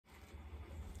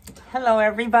Hello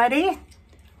everybody.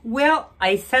 Well,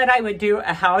 I said I would do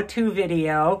a how-to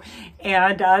video,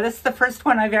 and this is the first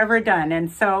one I've ever done, and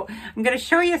so I'm going to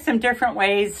show you some different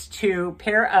ways to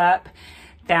pair up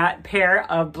that pair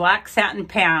of black satin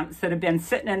pants that have been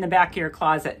sitting in the back of your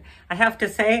closet. I have to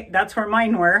say, that's where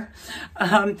mine were,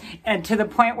 and to the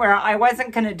point where I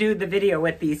wasn't going to do the video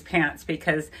with these pants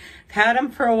because I've had them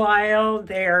for a while.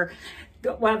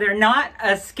 Well, they're not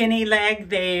a skinny leg,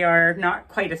 they are not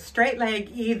quite a straight leg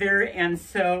either, and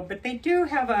so, but they do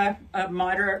have a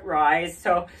moderate rise,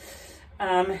 so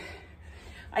I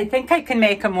think I can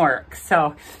make them work.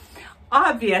 So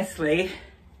obviously,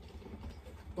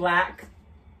 black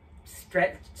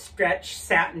stretch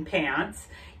satin pants,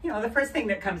 you know, the first thing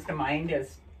that comes to mind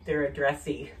is they're a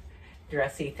dressy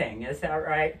thing, is that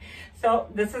right? So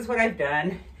this is what I've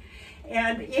done.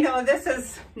 And, you know, this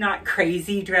is not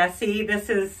crazy dressy. This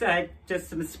is just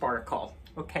some sparkle,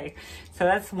 okay? So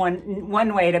that's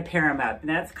one way to pair them up. And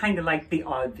that's kind of like the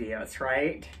obvious,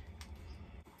 right?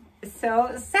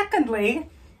 So secondly,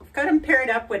 I've got them paired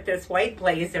up with this white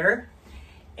blazer.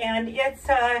 And it's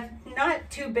not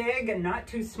too big and not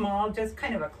too small, just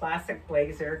kind of a classic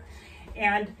blazer.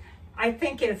 And I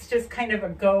think it's just kind of a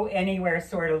go anywhere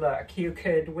sort of look. You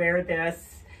could wear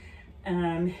this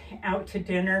out to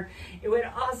dinner. It would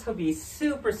also be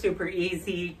super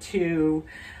easy to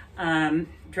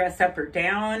dress up or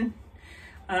down.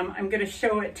 I'm going to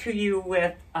show it to you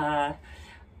with a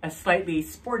slightly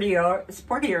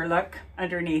sportier look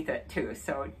underneath it too,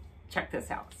 so check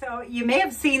this out. So you may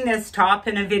have seen this top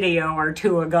in a video or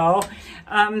two ago.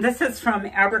 This is from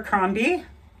Abercrombie,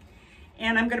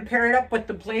 and I'm going to pair it up with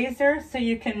the blazer so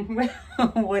you can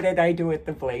what did I do with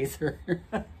the blazer?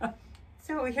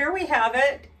 So here we have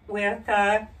it with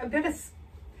a bit of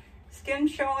skin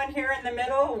showing here in the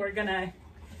middle. We're gonna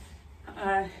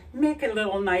make it a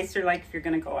little nicer, like if you're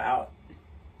gonna go out.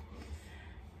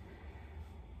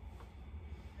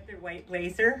 Another white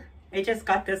blazer. I just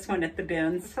got this one at the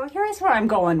bins. So here's where I'm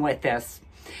going with this.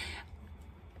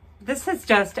 This is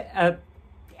just a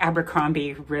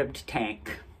Abercrombie ribbed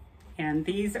tank. And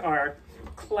these are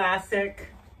classic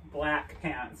black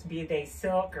pants, be they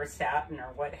silk or satin or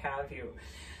what have you.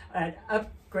 An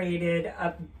upgraded,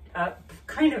 up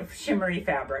kind of shimmery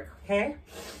fabric, okay?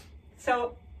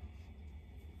 So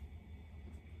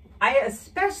I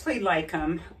especially like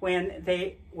them when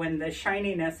the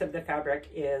shininess of the fabric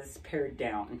is pared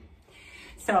down.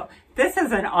 So this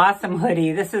is an awesome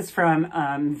hoodie. This is from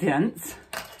Vince,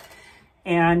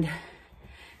 and I'm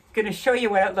gonna show you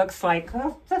what it looks like.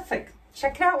 Well,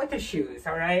 check it out with the shoes,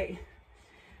 all right?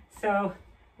 So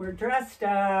we're dressed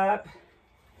up,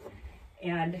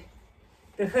 and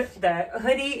the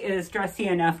hoodie is dressy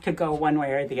enough to go one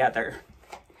way or the other.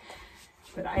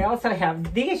 But I also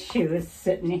have these shoes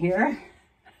sitting here.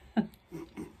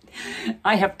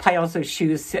 I have piles of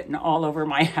shoes sitting all over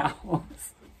my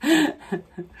house.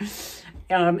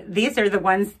 These are the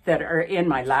ones that are in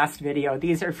my last video.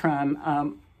 These are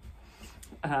from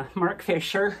Mark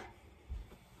Fisher.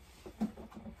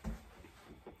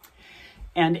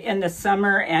 And in the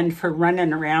summer and for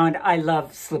running around, I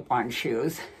love slip-on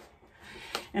shoes.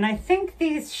 And I think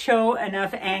these show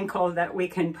enough ankle that we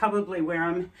can probably wear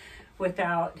them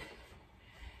without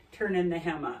turning the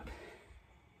hem up.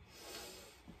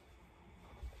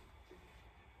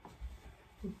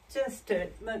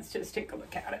 Let's just take a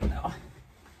look at it though.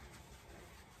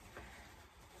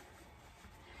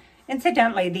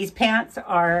 Incidentally, these pants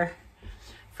are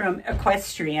from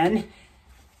Equestrian.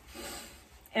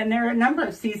 And they're a number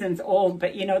of seasons old,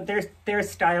 but you know, their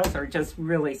styles are just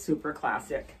really super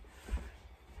classic.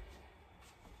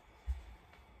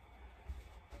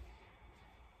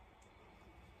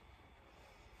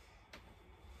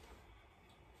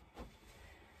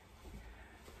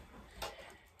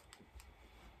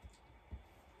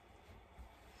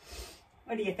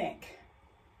 What do you think?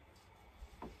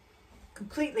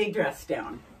 Completely dressed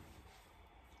down.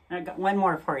 I got one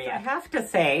more for you. I have to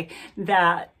say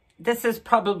that this is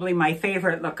probably my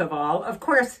favorite look of all. Of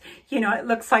course, you know, it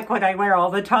looks like what I wear all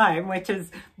the time, which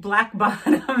is black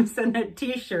bottoms and a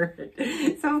t-shirt.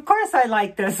 So of course I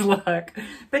like this look.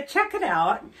 But check it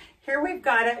out. Here we've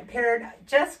got it paired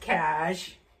just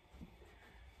cash.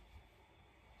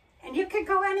 And you could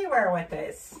go anywhere with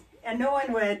this. And no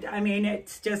one would, I mean,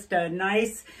 it's just a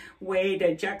nice way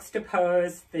to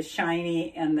juxtapose the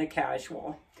shiny and the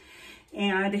casual.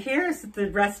 And here's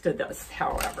the rest of this,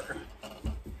 however.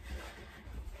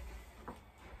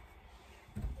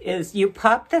 Is you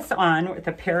pop this on with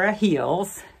a pair of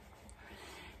heels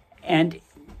and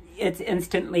it's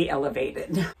instantly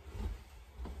elevated.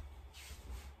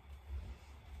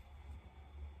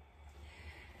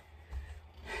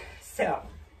 So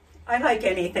I like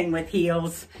anything with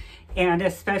heels, and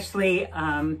especially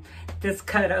this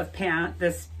cut of pant,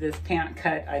 this pant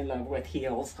cut I love with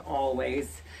heels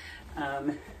always.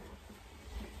 And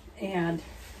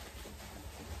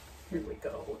here we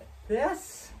go with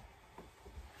this.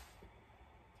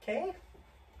 Okay.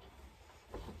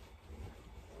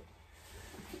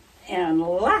 And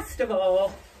last of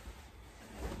all,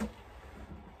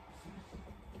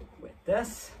 with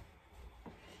this.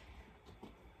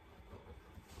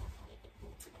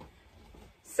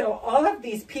 So all of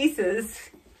these pieces,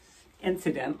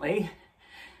 incidentally,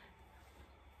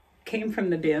 came from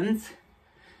the bins,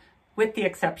 with the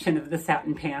exception of the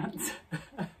satin pants.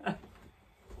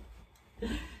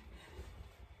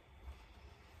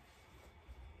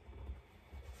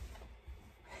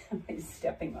 Am I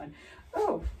stepping on?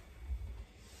 Oh,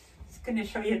 just going to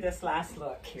show you this last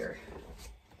look here.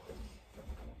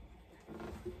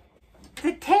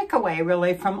 The takeaway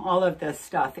really from all of this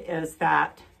stuff is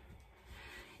that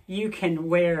you can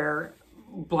wear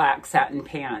black satin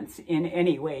pants in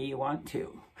any way you want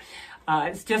to.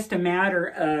 It's just a matter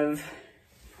of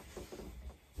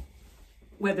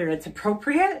whether it's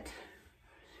appropriate,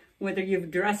 whether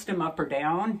you've dressed them up or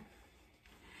down.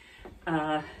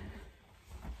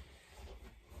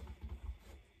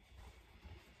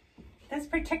 This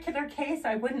particular case,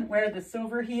 I wouldn't wear the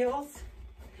silver heels,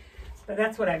 but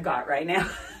that's what I've got right now.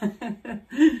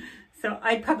 So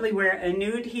I'd probably wear a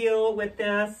nude heel with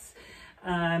this,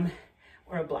 or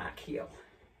a black heel,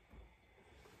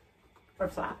 or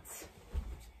flats.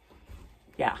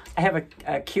 Yeah, I have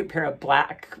a cute pair of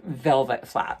black velvet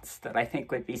flats that I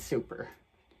think would be super.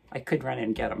 I could run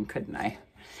and get them, couldn't I?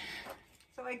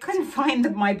 So I couldn't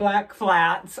find my black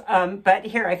flats, but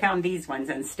here I found these ones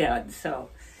instead. So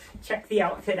check the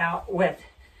outfit out with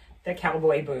the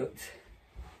cowboy boots.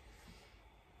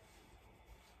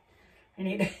 I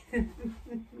need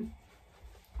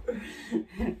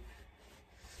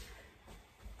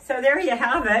So there you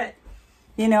have it.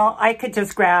 You know, I could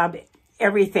just grab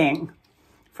everything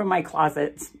from my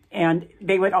closets and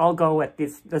they would all go with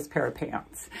this pair of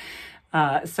pants.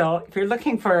 So if you're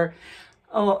looking for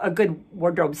a good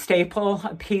wardrobe staple,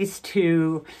 a piece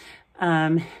to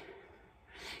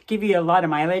give you a lot of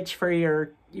mileage for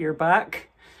your buck,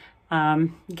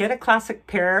 get a classic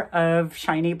pair of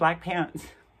shiny black pants.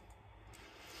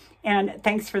 And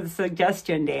thanks for the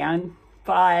suggestion, Dan.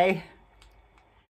 Bye.